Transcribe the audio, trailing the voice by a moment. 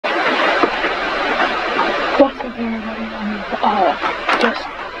Oh, just.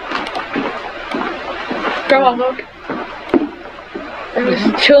 Grandma, look. I'm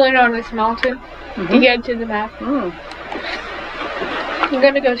just chilling on this mountain to get to the map. I'm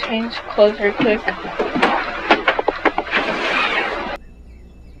gonna go change clothes real quick.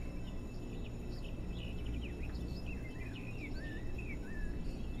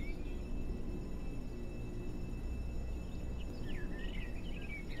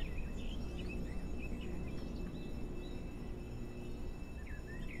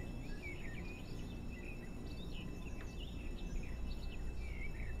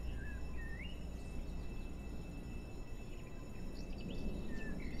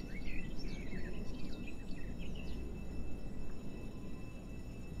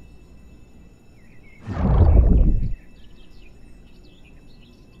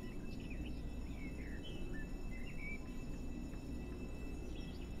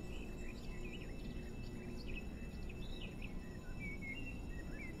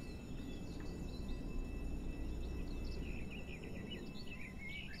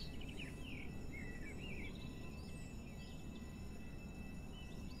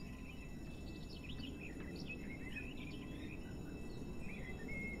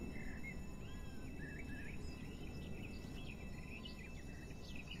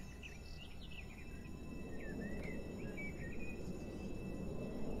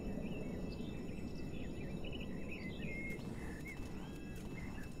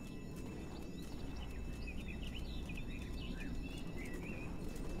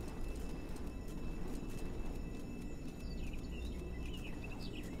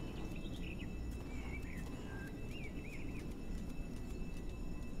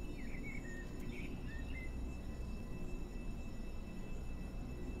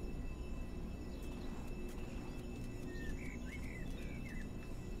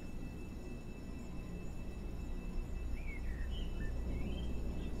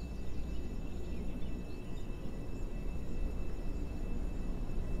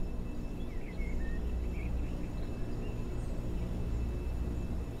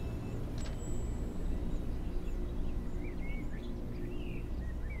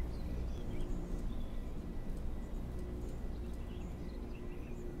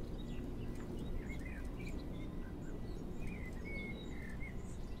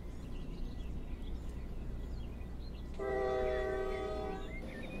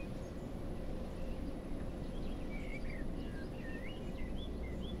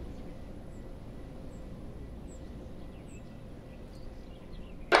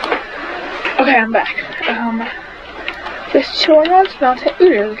 Okay, I'm back. Just chilling on this mountain. Ooh,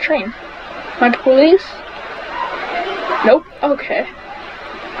 there's a train. My police? Nope. Okay.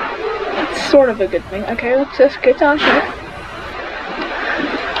 That's sort of a good thing. Okay, let's just get down here.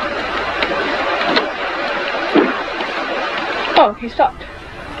 Oh, he stopped.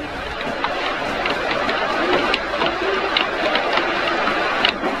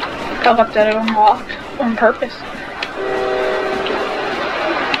 I left that unlocked on purpose.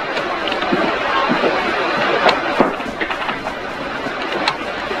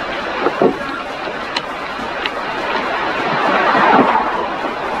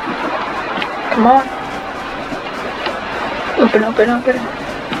 Come on. Open, open, open.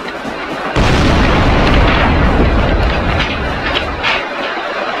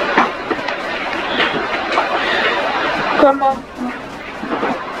 Come on.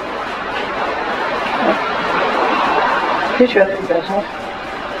 Here's your other bed, huh?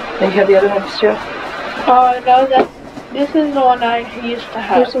 And you have the other ones too? No, this is the one I used to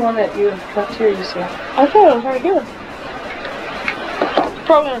have. Here's the one that you left here, you see. I thought it was right here.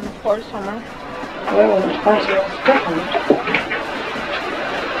 Probably on the floor somewhere. Well, it's possible.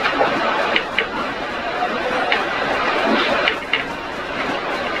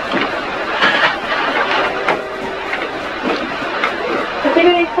 I think I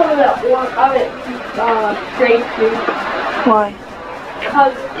need some of that one of it, grade 2. Why?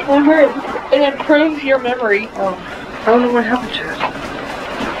 Because remember, it improves your memory. Oh, I don't know what happened to it.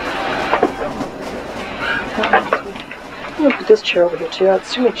 I'm gonna put this chair over here too.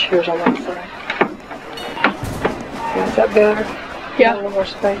 There's too many chairs on that side. Okay, is that better? Yeah. A little more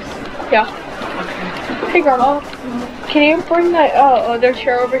space. Yeah. Okay. Hey, Grandma. Can you bring that other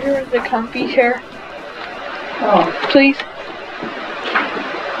chair over here, the comfy chair? Oh. Please.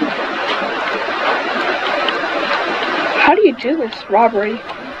 How do you do this robbery?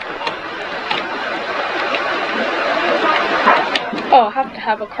 Oh, I have to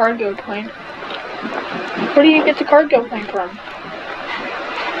have a cargo plane. Where do you get the cargo plane from?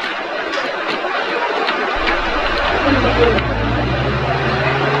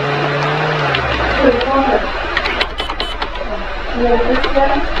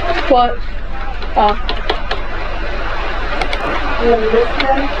 What? Oh.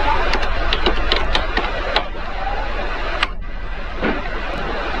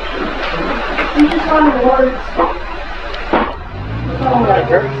 You just wanted words. Oh,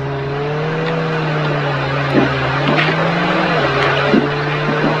 whatever.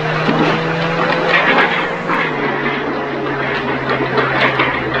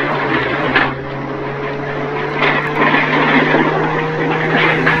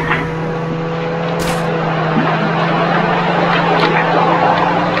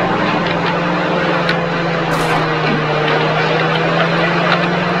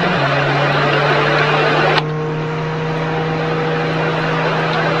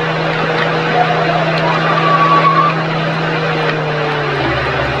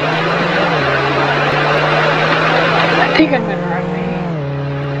 I think I'm gonna run me.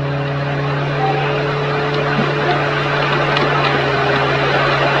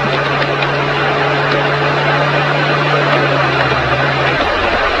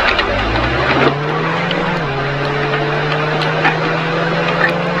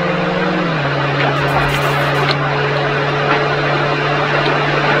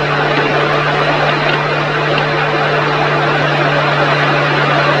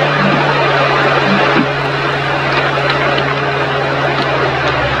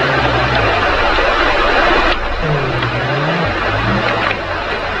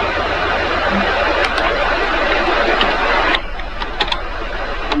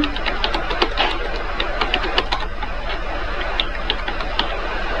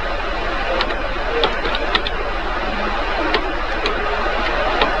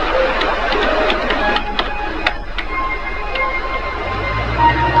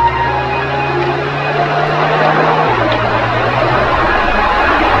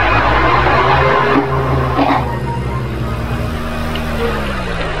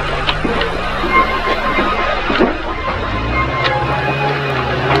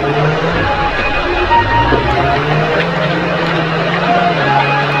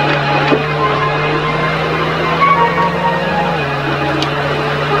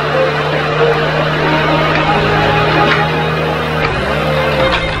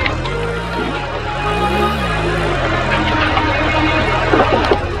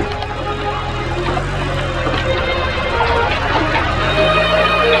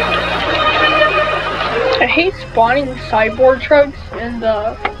 I hate spawning cyborg trucks in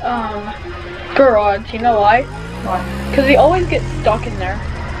the garage. You know why? Why? Because they always get stuck in there.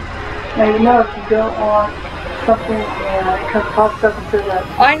 Now you know if you don't want something and it pops up into that.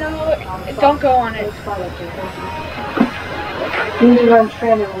 I know. Don't go on it. It's fine, okay, thank you. You need to run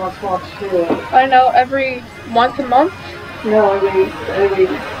training once in a while too. I know. Every once a month. No, at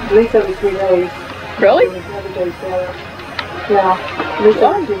least every 3 days. Really? Every day's better. Yeah, at least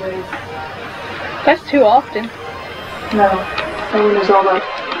every 2 days. That's too often. No, I mean there's all that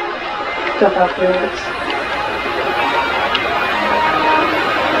stuff out there that's...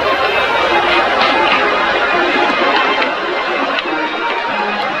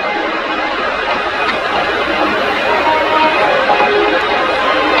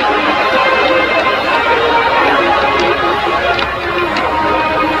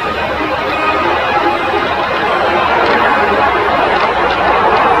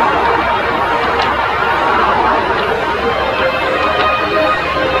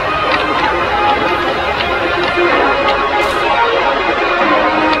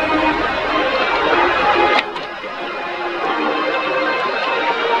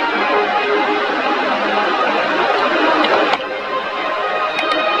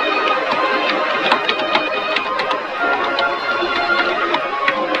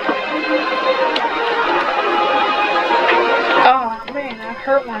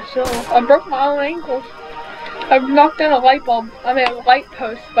 hurt myself. I broke my own ankles. I've knocked down a light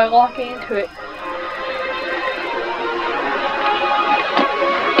post by locking into it.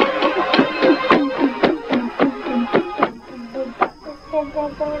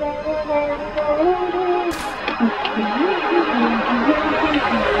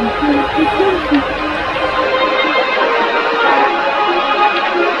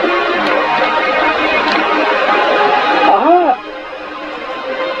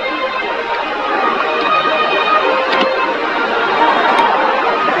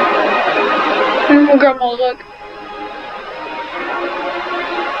 Grandma, look.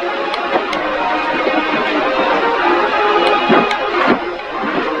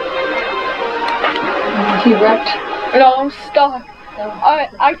 He wrecked. No, I'm stuck. Oh.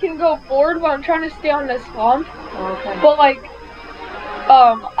 I can go forward, but I'm trying to stay on this lawn. Oh, okay. But like,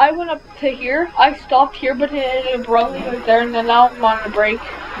 I went up to here. I stopped here, but it abruptly was there, and then now I'm on a break.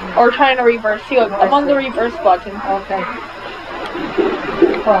 Or trying to reverse. See, look, I'm on the reverse button. Okay.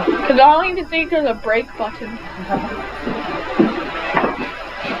 Because I don't even think there's a break button.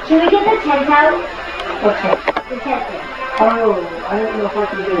 Can we get the tent out? Okay. The tent. Oh, I don't know if I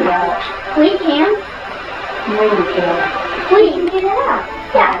can get it out. We can. Maybe we can. We can get it out.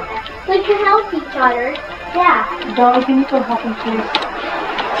 Yeah. We can help each other. Yeah. Donnie, can you go help him, please?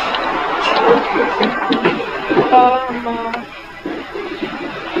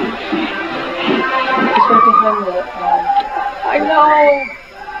 Just right behind the, I know.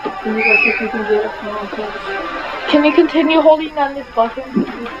 can you go see if you can get it from him, please? Can you continue holding on this button?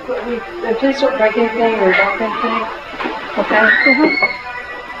 Please don't break anything or dump anything. Okay?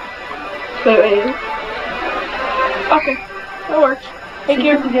 Wait. Okay, that works. Thank See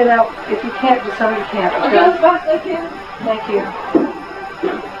you. if you can get out. If you can't, just tell me you can't. I'll go as fast as I can. Thank you.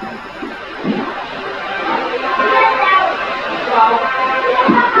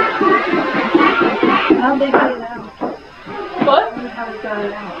 How'd they get it out? What? How they got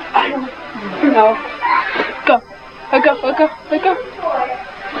it out? I don't know. Go. Let go.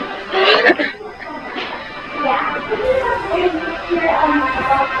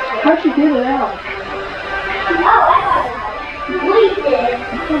 How'd you get it out? We did.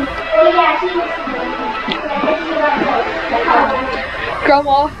 Oh yeah, she was.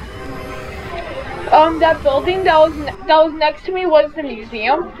 Grandma. That building that was next to me was the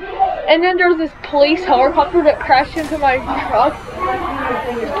museum, and then there was this police helicopter that crashed into my truck.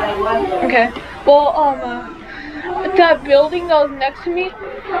 Okay. Well, that building that was next to me,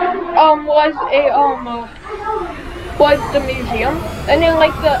 was the museum, and then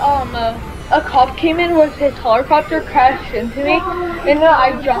like a cop came in with his helicopter, crashed into me, and then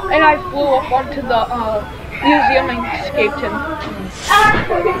I jumped and I flew up onto the museum and escaped him.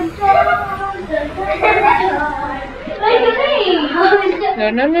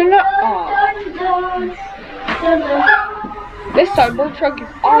 No. Aw. This cyborg truck is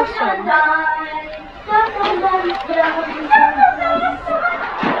awesome.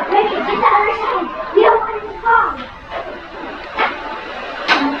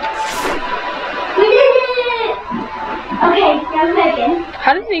 We did it! Okay, now Megan.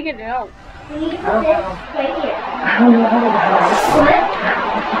 How did they get it out? We need to sit right here. I don't know how to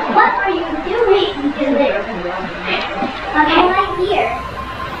What are you doing? Okay, right here.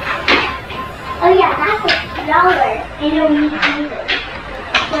 Oh yeah, that's $1. I know we need to use it.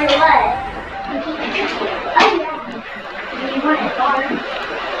 For what? Oh yeah. You want it bar?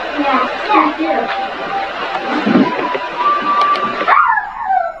 Yeah, I do.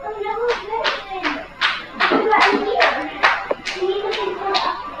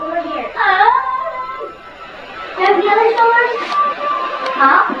 Have the other stores?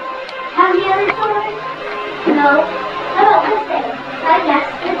 Huh? Have the other stores? No. How about this thing? Yes,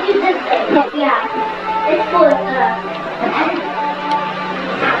 let's use this thing. Yeah. It's full of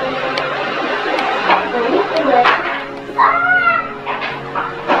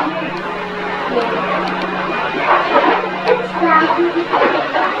It's loud.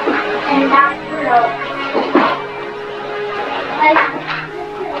 And that's the rope.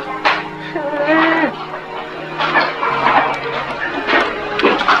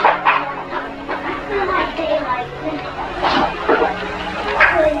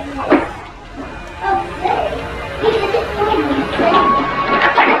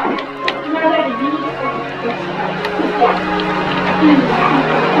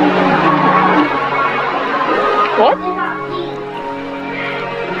 What?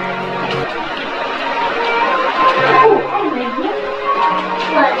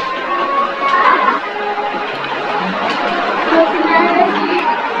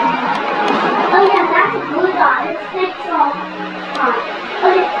 Oh yeah, that's a blue dot. It's next off.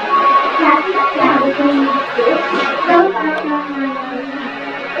 Okay. Yeah, we're going to do this.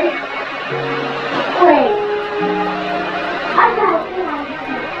 Wait. I got it.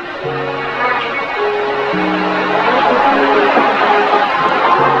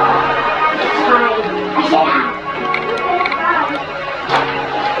 Fine. I said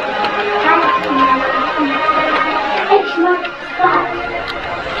it's my spot.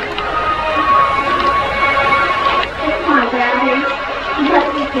 Come on, brothers. You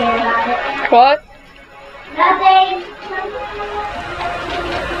don't care about it. What? Nothing.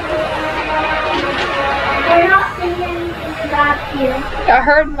 They're not saying anything about you. I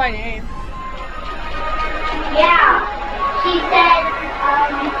heard my name. Yeah. She said,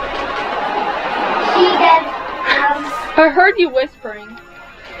 I heard you whispering.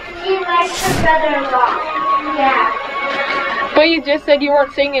 she likes her brother-in-law. Yeah. But you just said you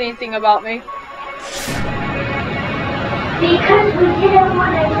weren't saying anything about me. Because we didn't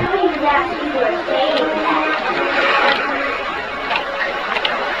want to tell you that you were saying that.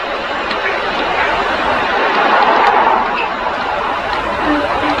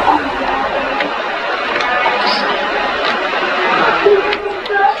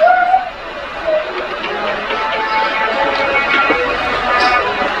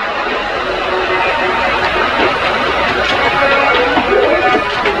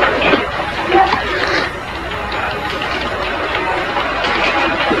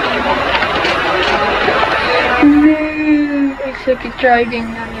 I suck at driving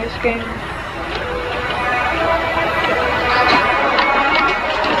on this game.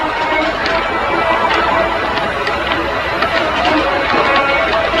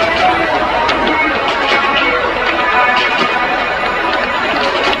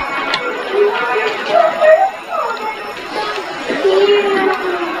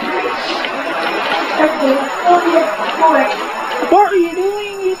 What are you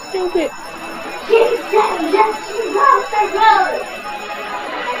doing, you stupid? She's off the road.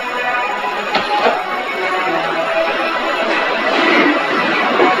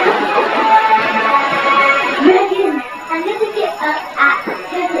 Megan, I'm going to get up at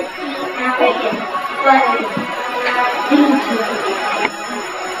 7:15 now, Megan. But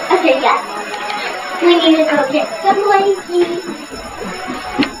okay, yeah. We need to go get some blankies.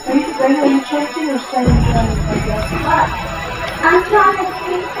 Are you changing or staying driving like that? I'm trying to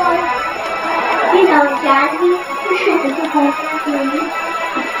sleep for, you know, Daddy.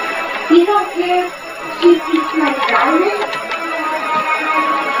 You don't care if she sees my diamond?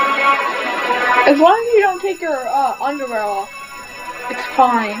 As long as you don't take your underwear off, it's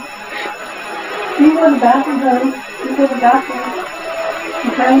fine. You go to the bathroom, honey. You go to the bathroom.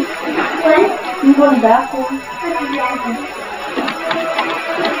 Okay? What? You go to the bathroom.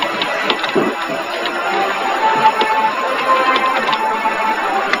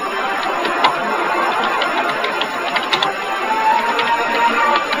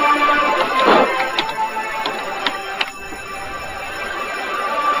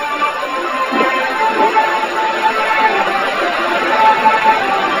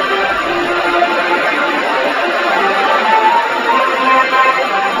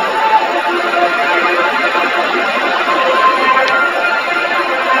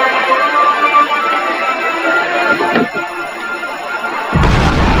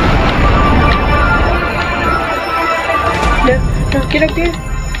 Get up here.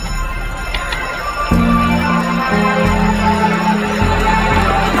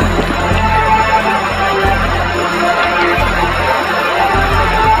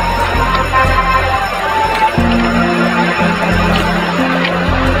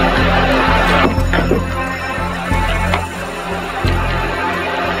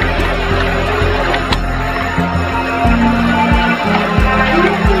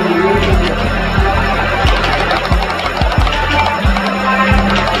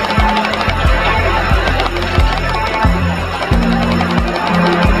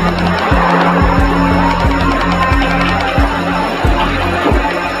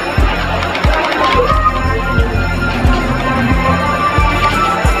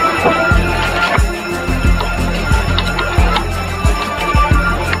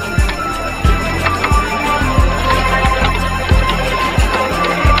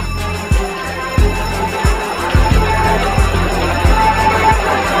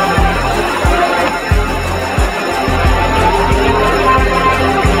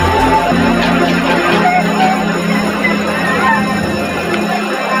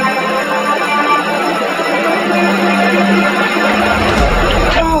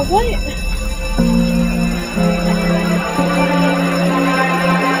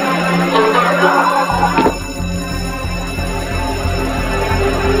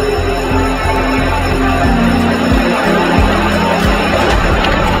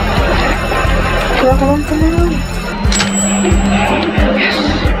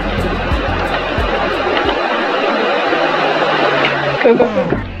 Go, go, go.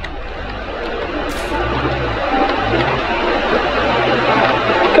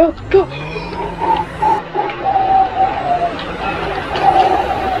 Go, go.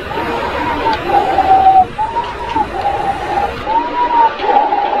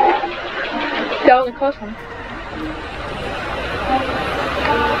 That was a close one.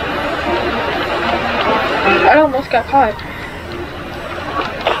 I almost got caught.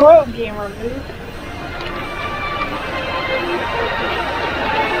 Pro gamer move.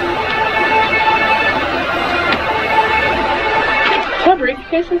 Can I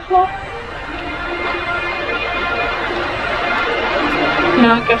briefcase this wall?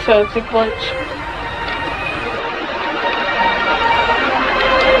 No, I guess so, it's a glitch.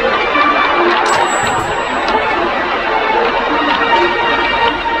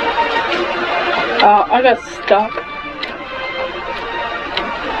 I got stuck.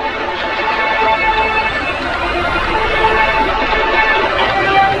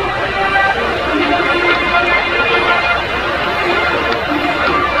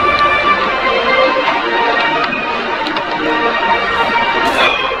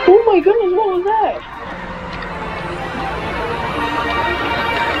 Oh my goodness, what was that?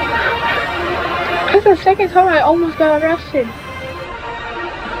 That's the second time I almost got arrested.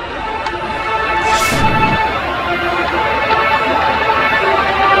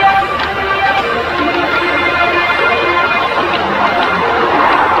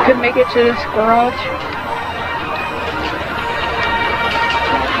 Could make it to this garage.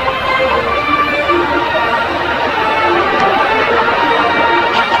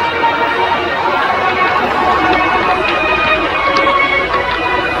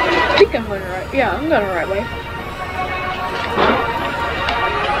 I think I'm going the right. Yeah, I'm going the right way.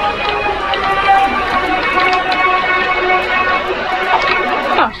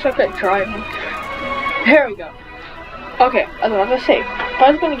 Oh, I suck at driving. Here we go. Okay, I was about to say,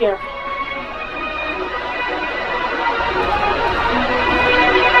 I was gonna get.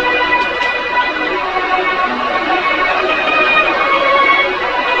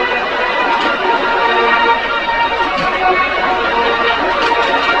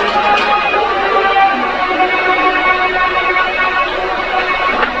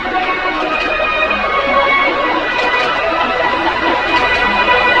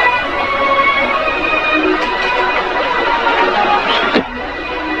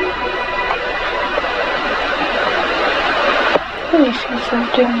 Let me see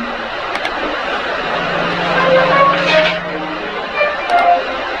something.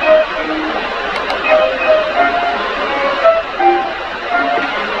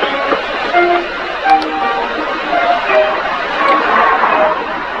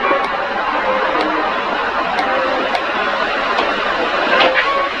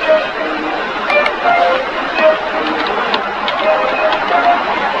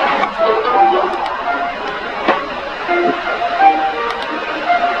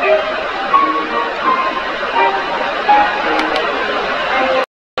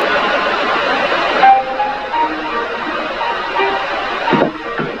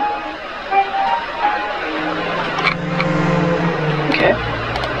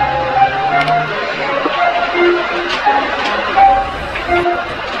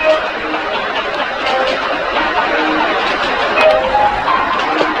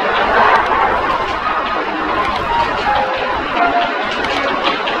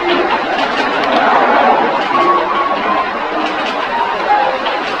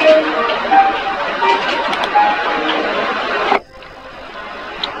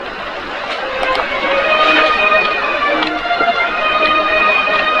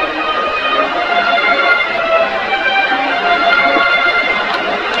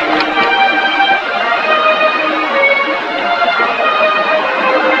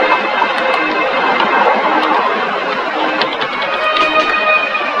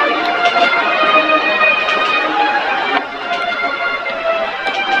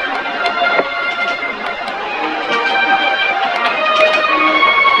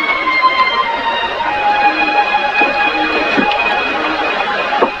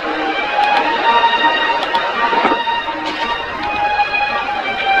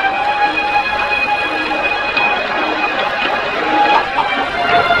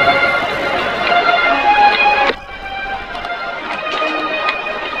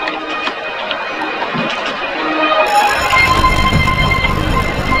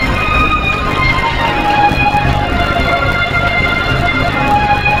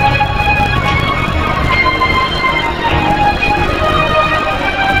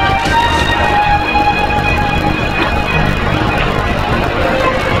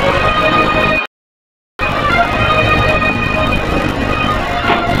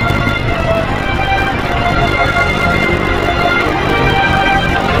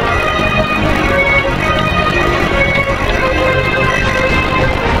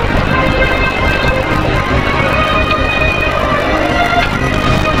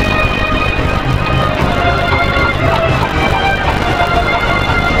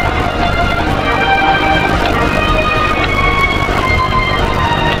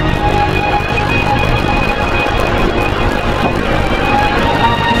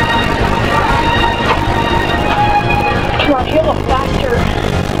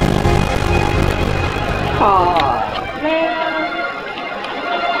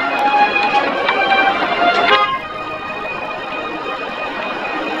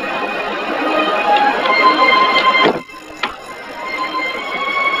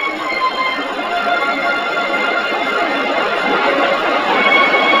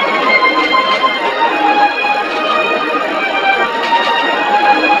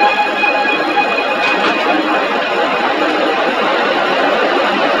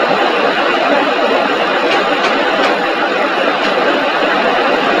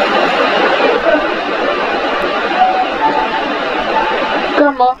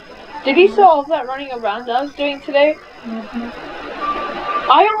 Did you see all of that running around that I was doing today?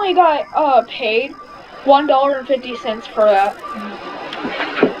 I only got paid $1.50 for that.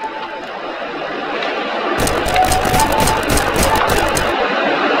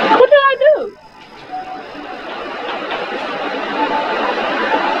 What did I do?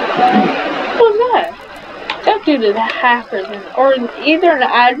 What was that? That dude is a hacker then, or either an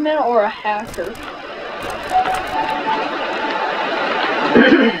admin or a hacker.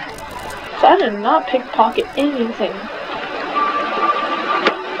 So I did not pickpocket anything.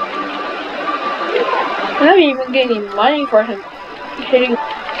 I'm not even getting money for him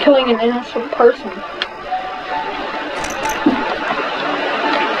killing an innocent person.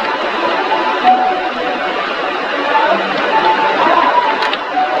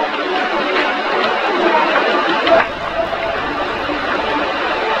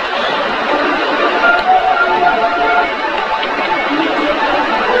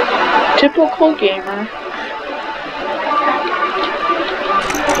 Typical gamer.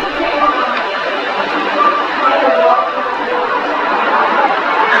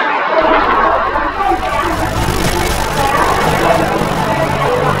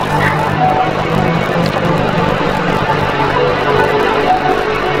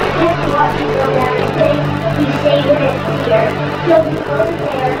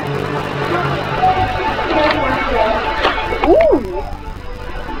 Ooh.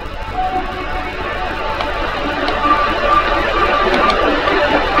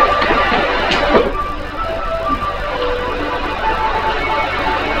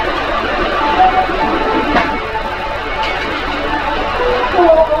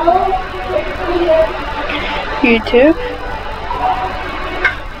 YouTube.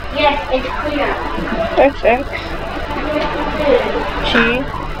 Yes, it's clear. XX. G.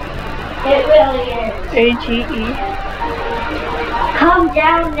 It really is. AGE. Calm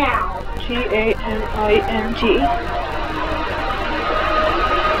down now. GAMING.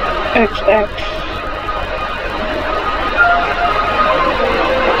 XX.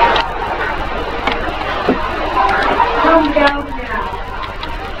 Calm down now.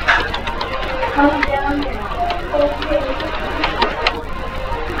 Calm down now. Okay.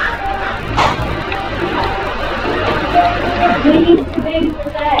 We need to make the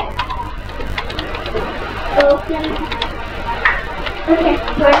bed. Okay. Okay,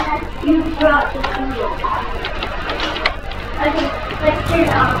 Jordan, you brought the food. Okay, let's turn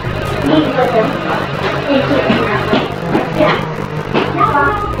off. Meet with them. Thank you. Yeah. Now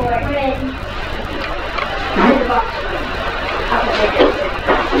box for it. The box.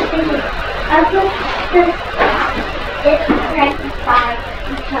 I'll put this. It's connected by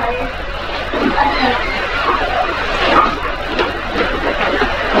each other. Okay.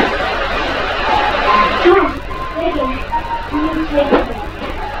 Come on. Wait a minute.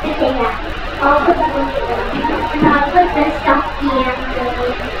 Okay, yeah. I'll put that one together. And I'll put the stuffy and the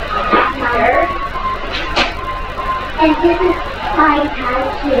matter. And this is my pad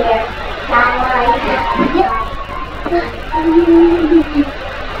here. That I have.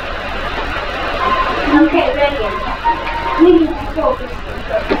 Okay, ready. We need to focus.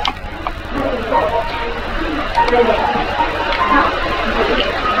 Ready.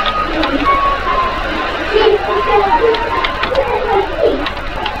 See,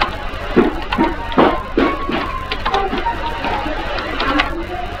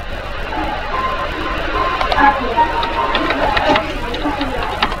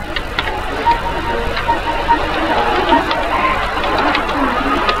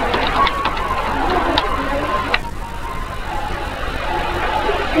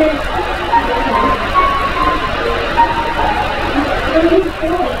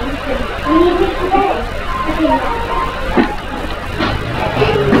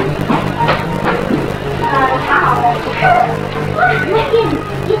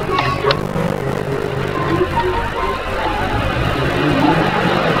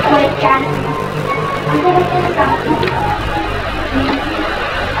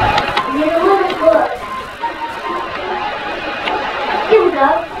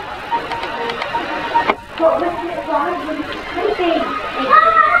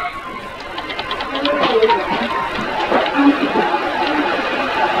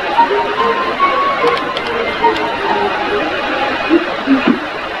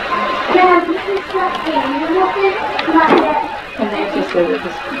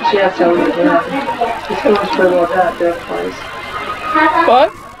 She has to over there. The store's pretty well done at their place. What?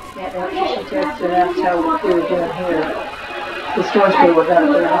 Yeah, she texted and asked how we were doing here. The store's pretty well done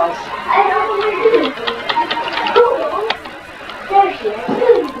at their house. There she is.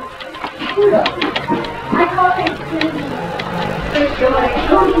 I call her Susie. For sure.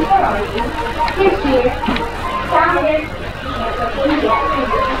 Cody, where are you? You're here. Down there.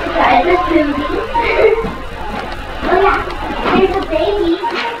 Try the smoothie. Oh yeah, there's a baby.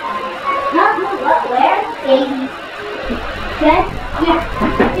 Not what, where? Baby. Good? Yeah.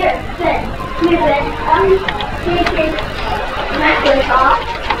 Here, good. You're good. Here's your necklace off.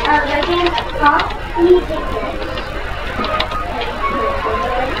 Right hand off. Let me take this.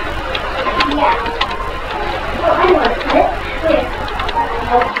 Yeah. Oh, I know what to put. Here.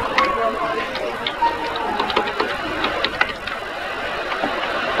 Oh.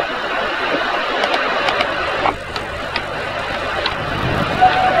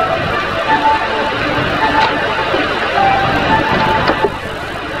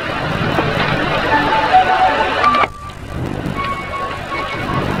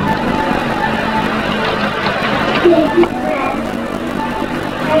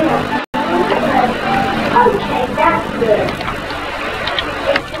 Okay, that's good.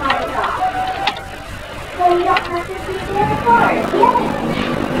 It's time off. So you don't have to see the other part. Yes.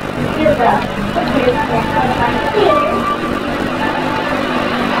 You're welcome. Here's the next one here.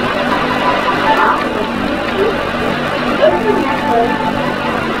 Where's the necklace?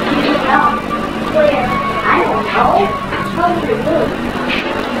 You know. Where? I don't know. Oh, your room.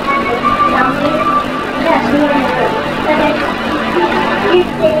 Down here? Yes, we're in the room. You're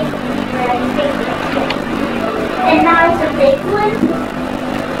sitting where I think it's good. And now it's a big one.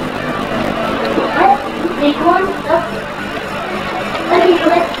 What? Big one? Oh. Okay,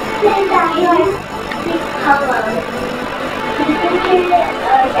 let's sit down here. Big color.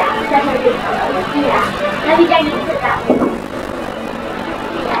 Yeah, that's a big color. Yeah. Let me try to put that one.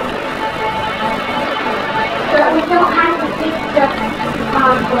 Yeah. But we don't have to fix the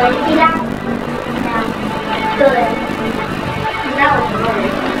wood. See that? Yeah. Good. That was hard.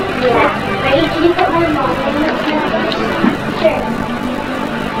 Yeah. Ready? Can you put my mom in the canvas? Sure.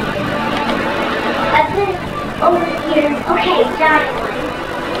 I put it over here. Okay, giant one.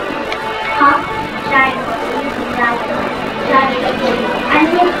 Huh? Giant one. Giant one. Giant one. And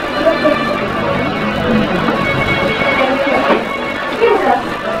then look at this one. Here we go.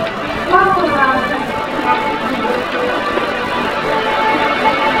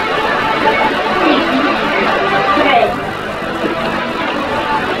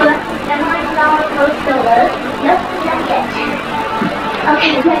 Good. Nope, not yet.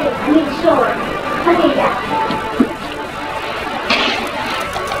 Okay, ready. I need a sword. Okay, yeah.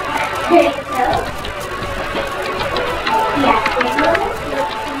 There you go. Yeah, there you go.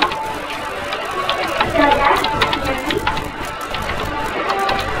 So that's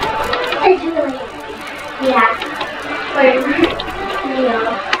it's really easy. Yeah. Where,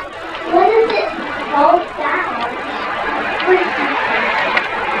 what is it called that? What is that?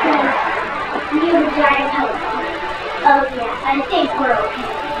 You have a giant telephone. Oh yeah, I think we're okay.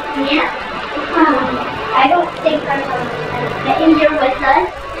 Yeah. I don't think our phone is here with us.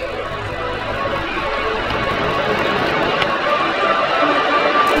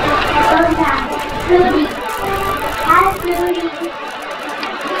 Oh yeah, Fruity. Hi Fruity.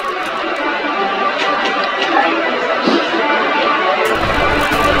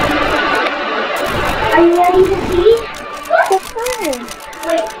 Are you ready to see? What's the fun?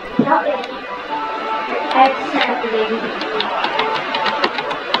 Wait, not ready. I have to set up the baby.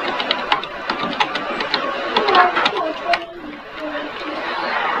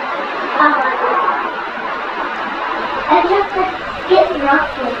 I have to get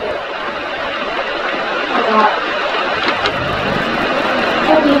rough with it.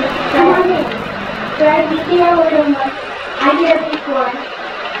 Okay, come on in. Grab you get a little more. I did it before.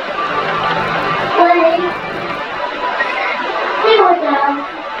 Play. Here we go.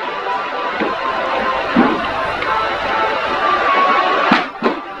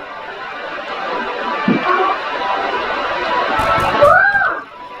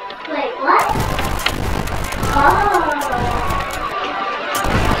 Wait, what? Oh.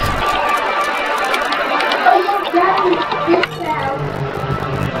 Oh, you've done this now.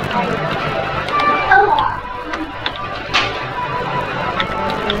 Oh.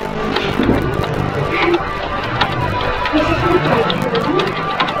 This is the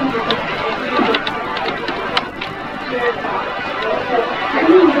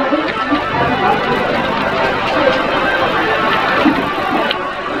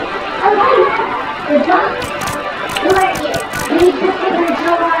the dog. Who are you? You need to open the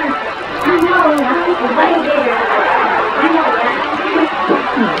door. I know, it's way bigger. I know that.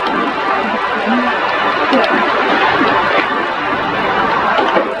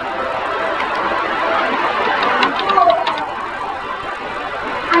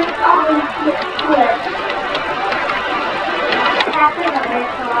 I'm always good. very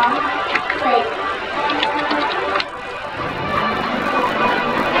long. Like,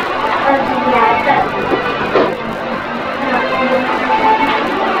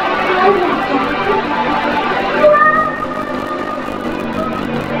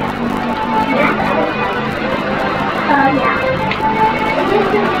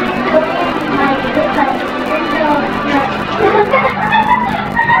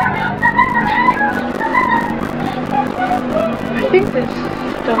 I think this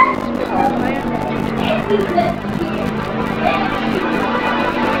stuff is power plant.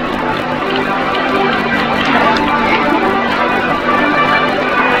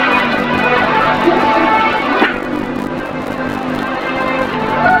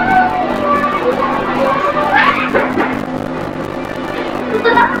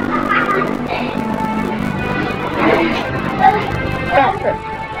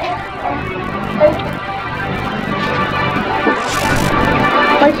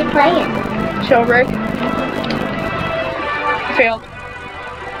 What's you playing? Jailbreak. Failed.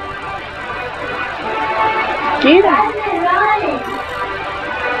 Get him.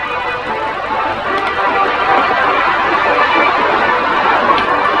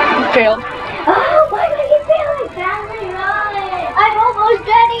 Failed. Oh, why are you failing? Family run. I'm almost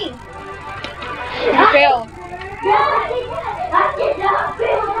ready. You failed. I did not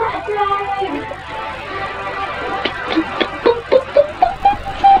fail that time.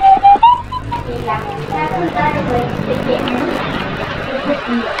 Yeah, that's a better way to get in.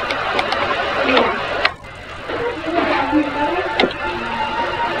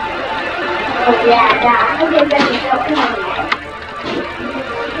 Oh yeah, yeah. Okay, ready, go, come on.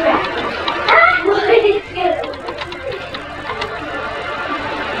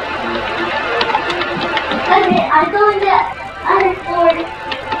 Okay, I'm going to other floor.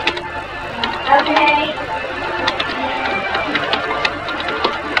 Okay.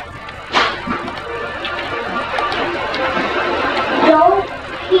 Don't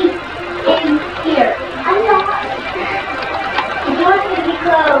peek in here. I'm not. The door's going to be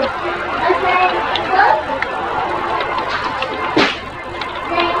closed. Okay, close.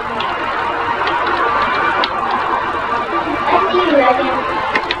 Thanks. I see you again.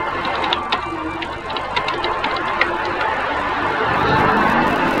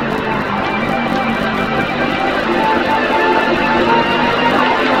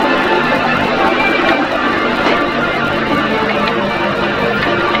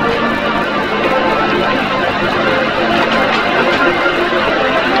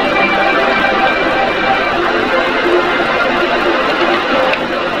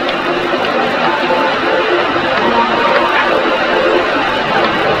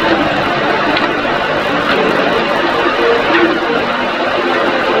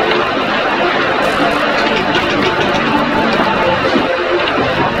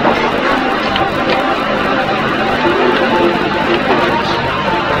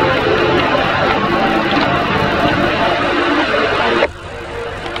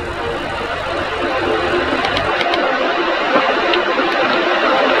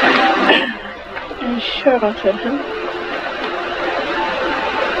 Shout out to him.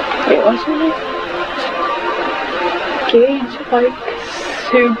 Wait, what's his name? Gage like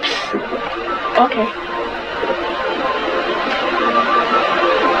soups. Okay.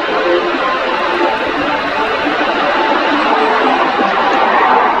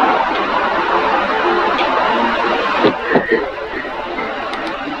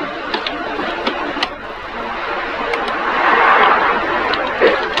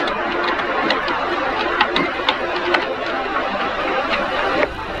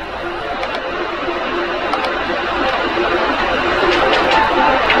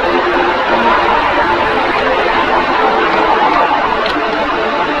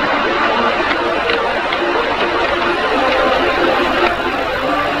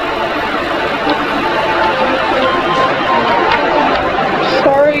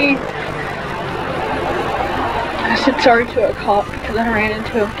 Sorry to a cop because I ran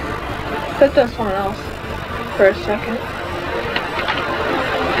into him. But that's someone else for a second.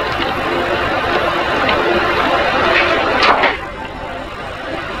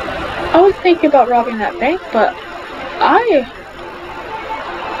 I was thinking about robbing that bank, but I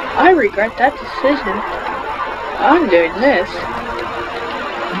regret that decision. I'm doing this.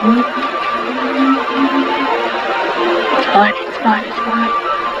 It's fine, it's fine, it's fine.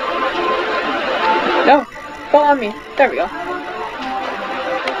 No. Follow me. There we go.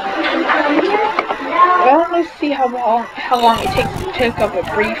 Well, let's see how long it takes to pick up a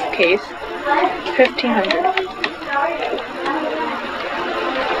briefcase.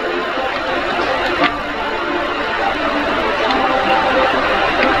 1,500.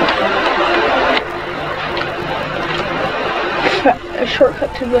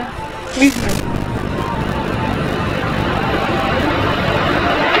 shortcut to the museum.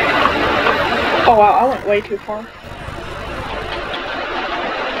 Oh wow, I went way too far.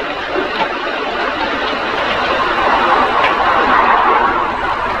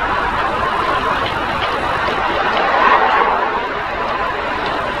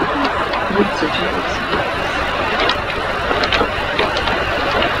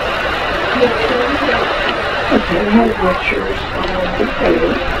 Okay, we have lectures on the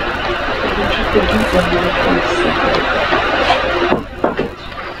 3rd, which is going to be the 22nd.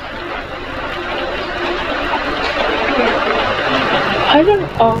 I don't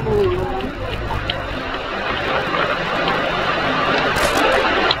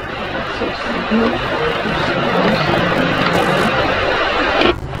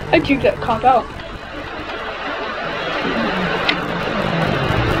I took that cop out.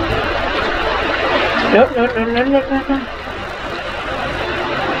 Nope, no.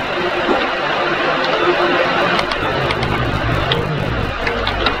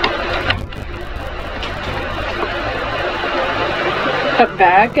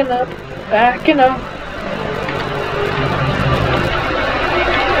 Backing up.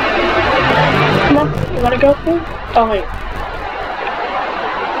 Come on, you wanna go through? Oh wait.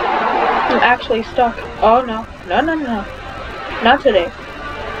 I'm actually stuck. Oh no. No. Not today.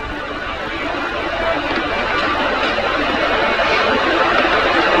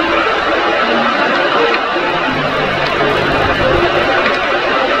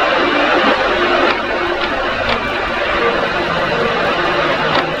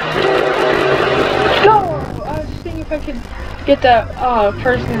 I could get that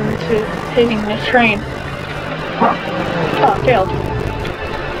person to hitting the train. Oh, I failed.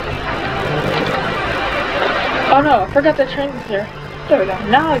 Oh no, I forgot the train was there. There we go.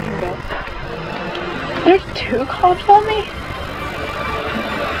 Now I can go. There's 2 cops on me?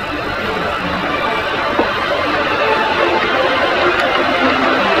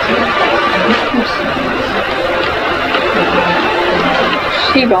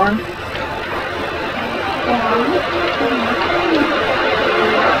 She gone.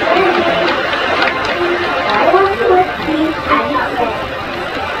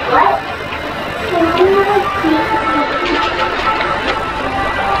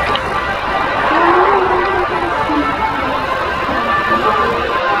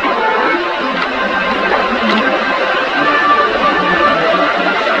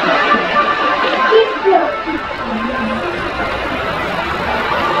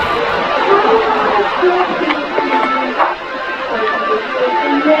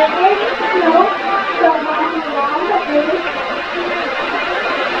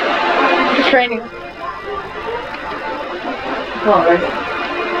 Training. Alright.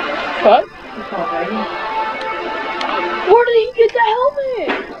 What? Alright. Where did he get the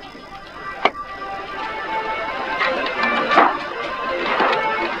helmet?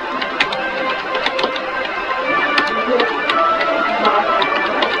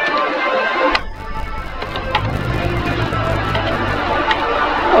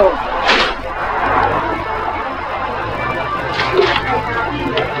 Oh.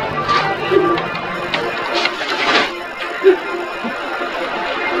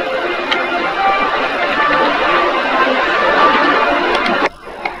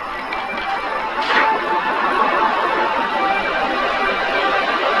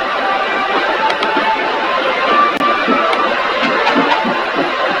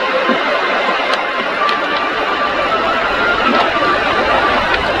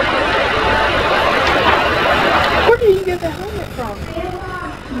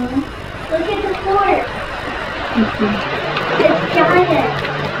 Look at the fort. It's giant.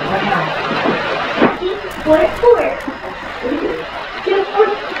 See? Fort. Two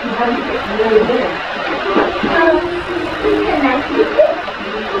fort.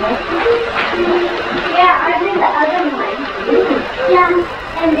 Yeah, I'm in the other one. Yeah,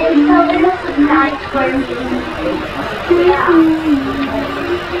 and it's so little nice for me. Yeah.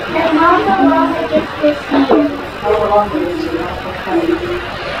 And Mom alone gets to see it.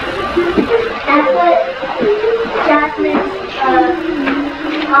 That's what Jasmine's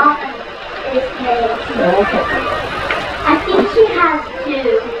mom is made. I think she has 2.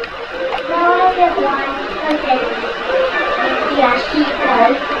 No, I get 1. Okay. Yeah, she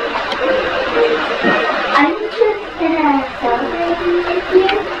does. I'm just gonna celebrate with you.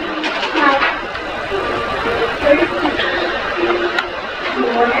 Like,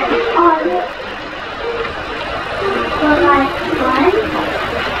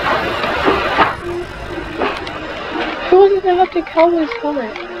 Who does they have to cover his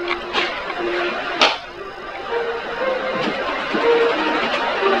helmet?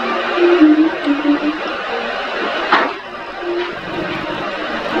 Turn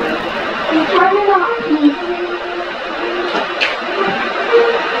it off, please.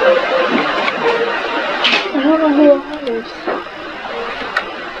 I don't know who it is.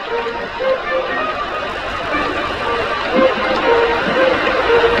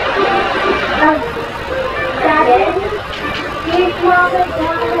 Got it. Here's Mama,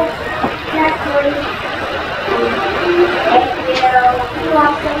 Mama, necklace. Thank you. You're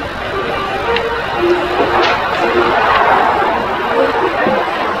welcome.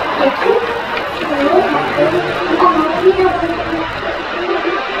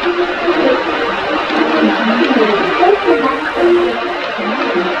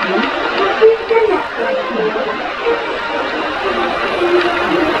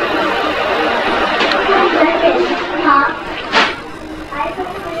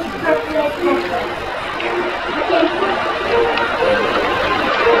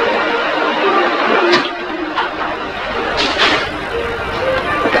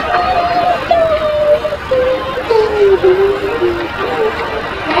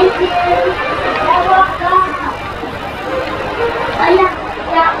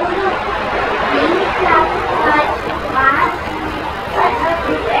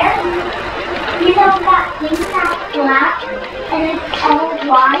 Black and it's all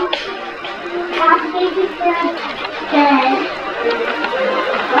white. Half baby said bed.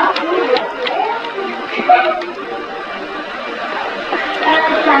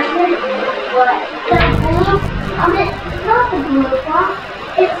 That's what? The blue, it's not the blue box.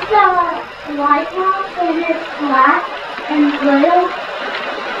 It's the white box and it's black and blue.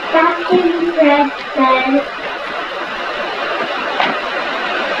 That's baby red bed.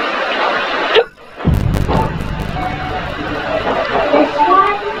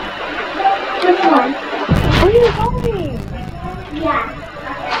 Which one? What are you holding? Yeah.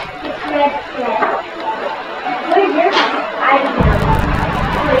 It's red. Where's your one? I don't know.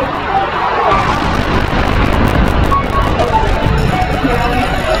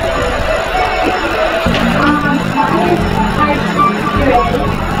 Mine is gray.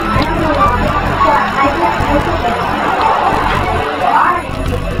 I don't know why, but I just opened it.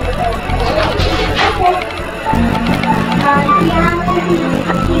 Yeah, I'm going to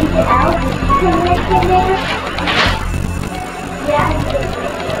use it out. Can we get in there? Yeah.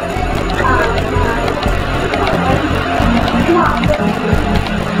 Come on.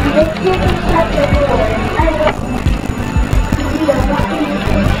 Let's get to shut the door. I don't want to use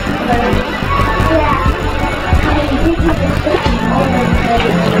it. Yeah. I mean, this is just taking over the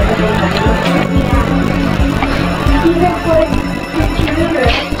yeah. Even for the computer.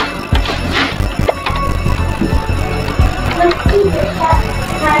 Let's keep it shut.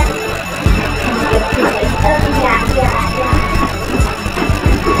 Yeah.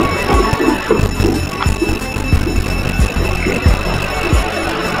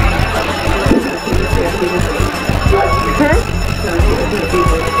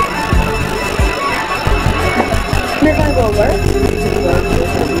 You're gonna go where?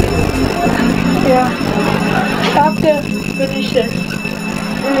 Yeah. I have to finish this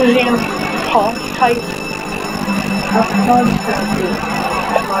museum hall type. I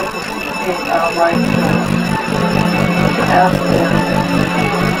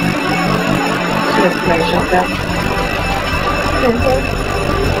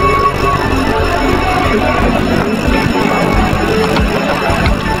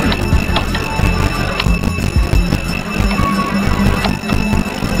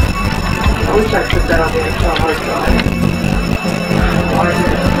wish I put that on the actual hard drive.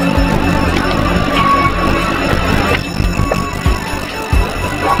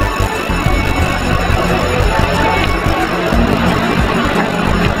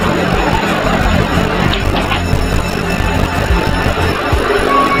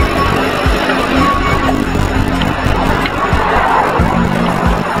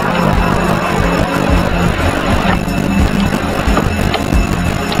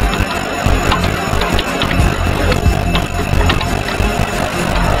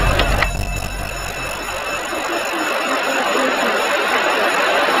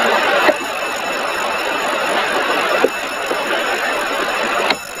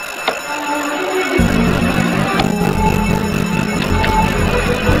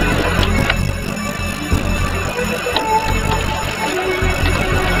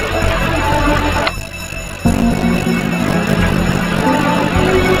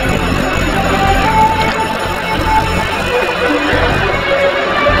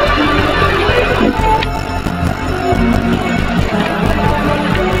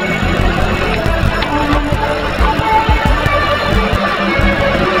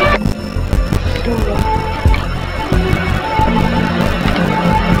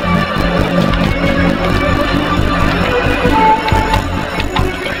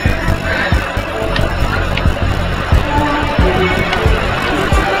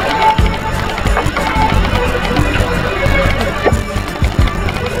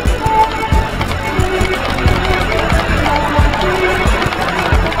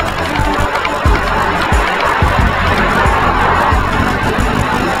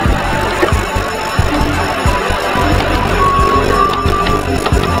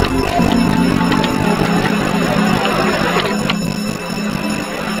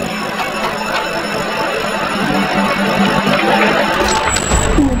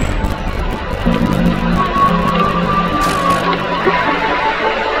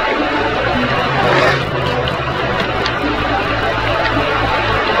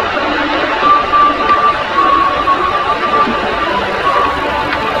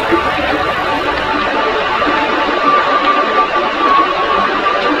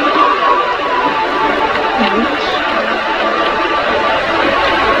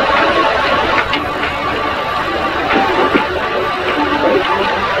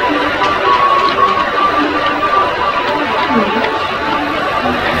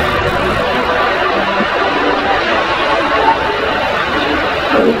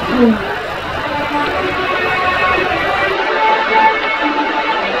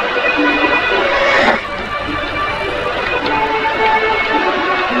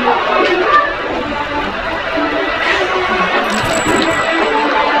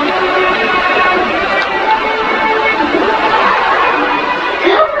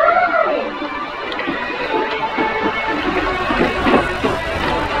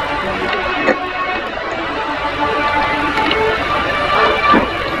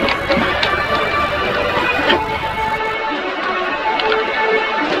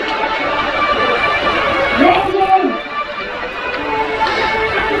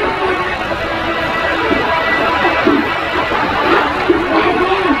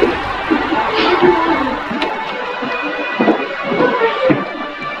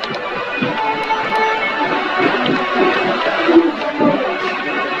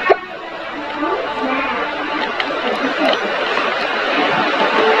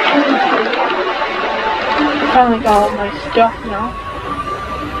 take all my stuff now.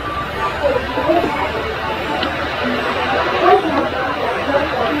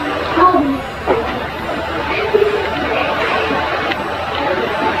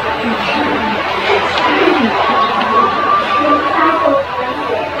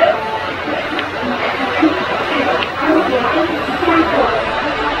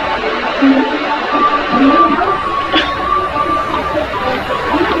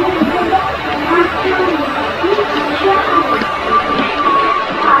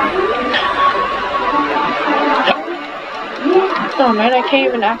 Oh man, I can't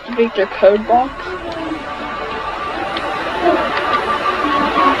even activate their code box.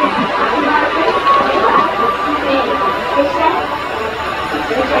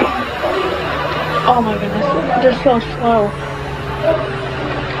 Oh my goodness, they're so slow.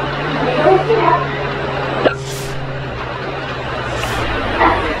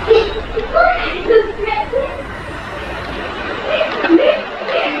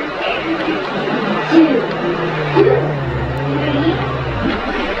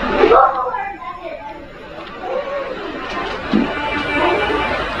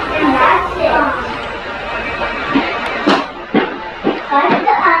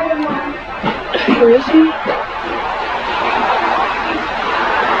 Where is he?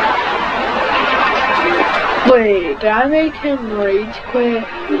 Wait, did I make him rage quit?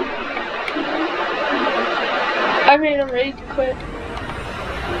 I made him rage quit.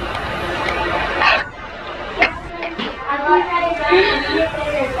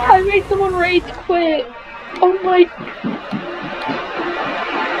 I made someone rage quit. Oh my.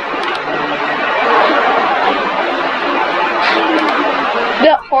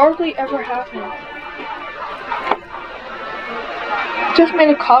 That hardly ever happened. Just made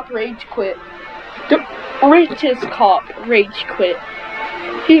a cop rage quit. The richest cop rage quit.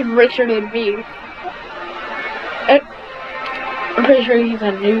 He's richer than me. And I'm pretty sure he's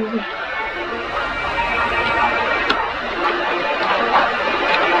a noob.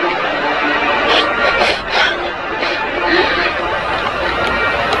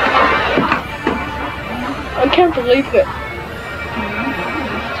 I can't believe it.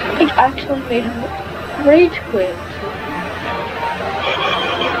 I actually made him rage quit.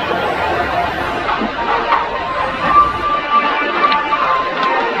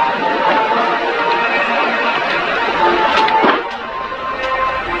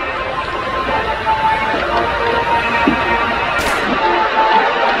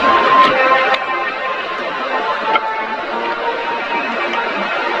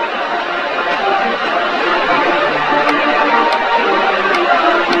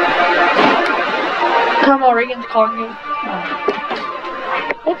 Come on, Reagan's calling you.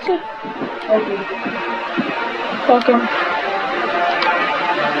 What's it? Okay. Welcome.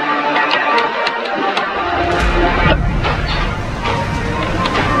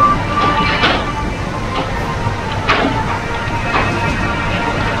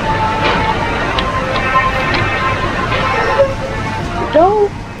 No.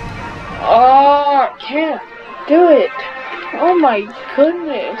 Oh, I can't do it. Oh my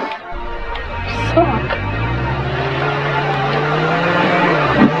goodness. Suck.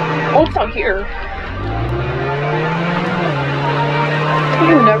 Oh, it's out here.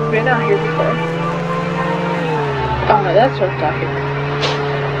 I've never been out here before. Oh, that's what's out here.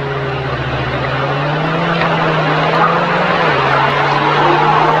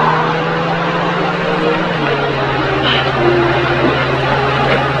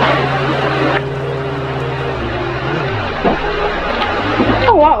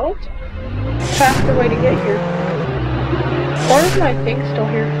 Oh wow, that's a faster way to get here. Or is my thing still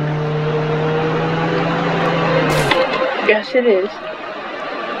here? Yes, it is.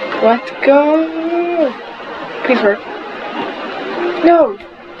 Let's go. Please work. No.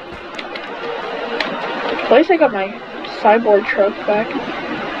 At least I got my cyborg truck back.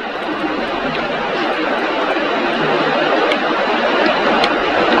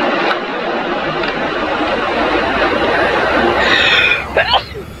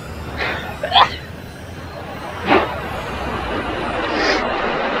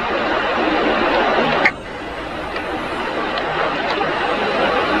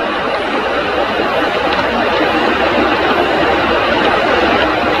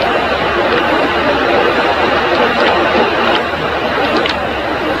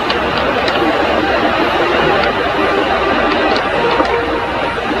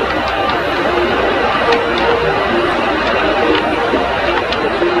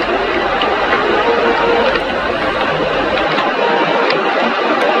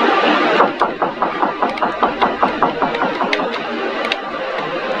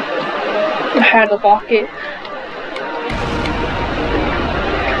 I had to lock it.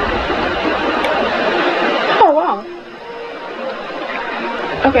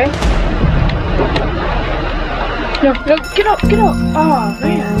 Okay. No, no, get up, get up. Oh,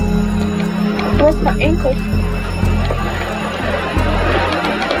 man. I broke my ankle.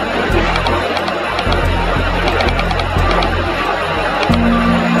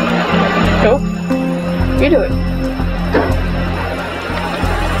 Nope. You do it.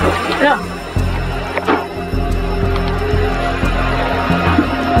 No.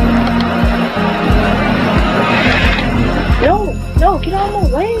 No, no, get out of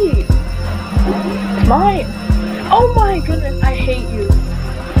my way. It's mine. Oh my goodness, I hate you.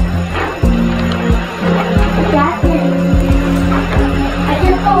 That's it. I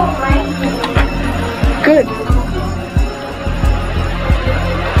just don't like you. Good.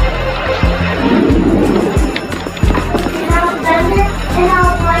 And I'll send it, and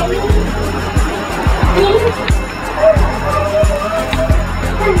I'll like you. Please?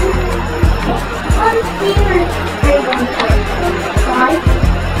 One favorite Dragon Quest. Why?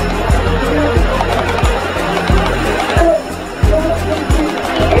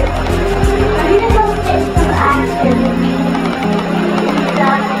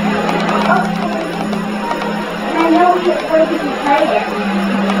 Where did you play it?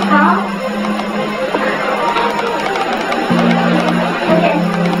 Huh? Okay.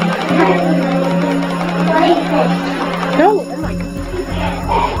 What is this? No, oh my god.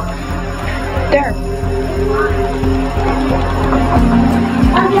 There.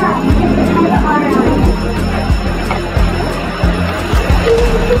 Oh yeah, this is kind of hard on it.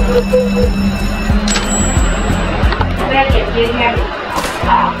 Ready, you hear me?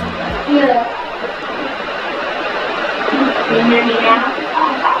 Yeah. Can you hear me now?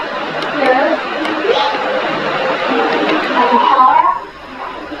 Yes.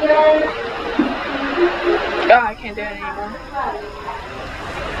 Yes. Oh, I can't do it anymore.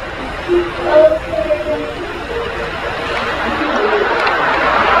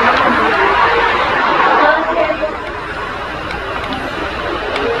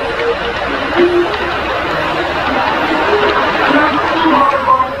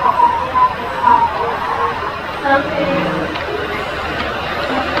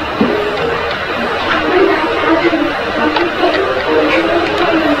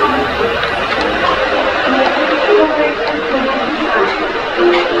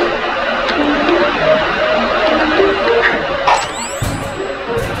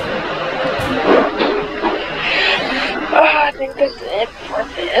 I think that's it for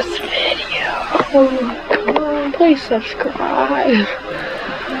this video. Oh, come on, please subscribe.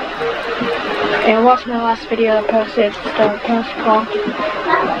 And watch my last video I posted, the post call.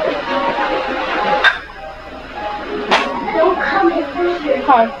 Don't come in for sure.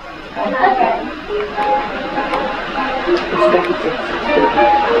 Hi.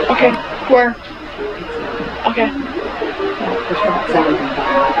 Okay. Okay, where? Okay.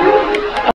 Yeah,